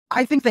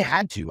I think they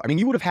had to. I mean,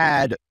 you would have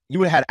had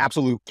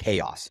absolute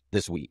chaos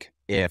this week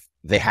if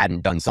they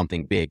hadn't done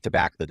something big to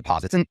back the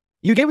deposits. And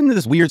you get into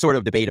this weird sort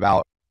of debate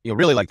about,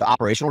 really like the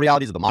operational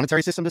realities of the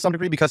monetary system to some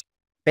degree, because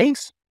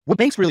what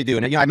banks really do,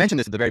 and I mentioned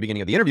this at the very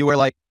beginning of the interview, where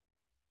like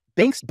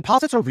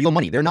deposits are real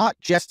money. They're not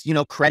just,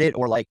 credit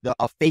or like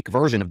a fake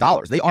version of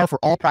dollars. They are, for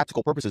all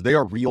practical purposes, they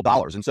are real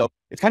dollars. And so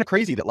it's kind of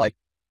crazy that like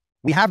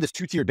we have this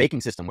two-tiered banking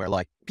system where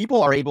like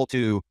people are able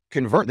to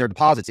convert their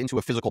deposits into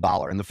a physical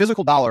dollar, and the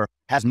physical dollar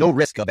has no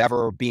risk of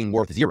ever being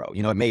worth zero.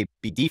 It may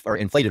be or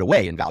inflated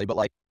away in value, but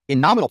like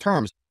in nominal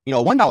terms, a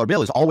 $1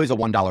 bill is always a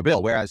 $1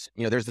 bill. Whereas,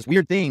 there's this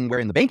weird thing where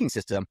in the banking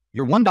system,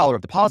 your $1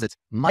 of deposits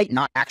might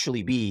not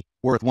actually be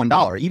worth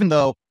 $1, even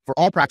though for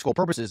all practical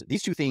purposes,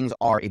 these two things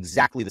are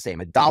exactly the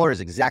same. A dollar is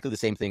exactly the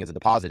same thing as a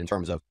deposit in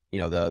terms of,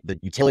 the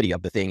utility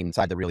of the thing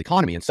inside the real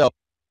economy. And so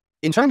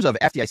in terms of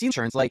FDIC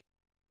insurance, like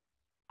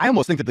I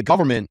almost think that the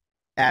government,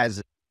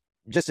 as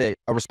just a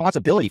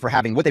responsibility for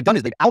having, what they've done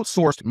is they've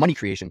outsourced money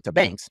creation to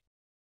banks.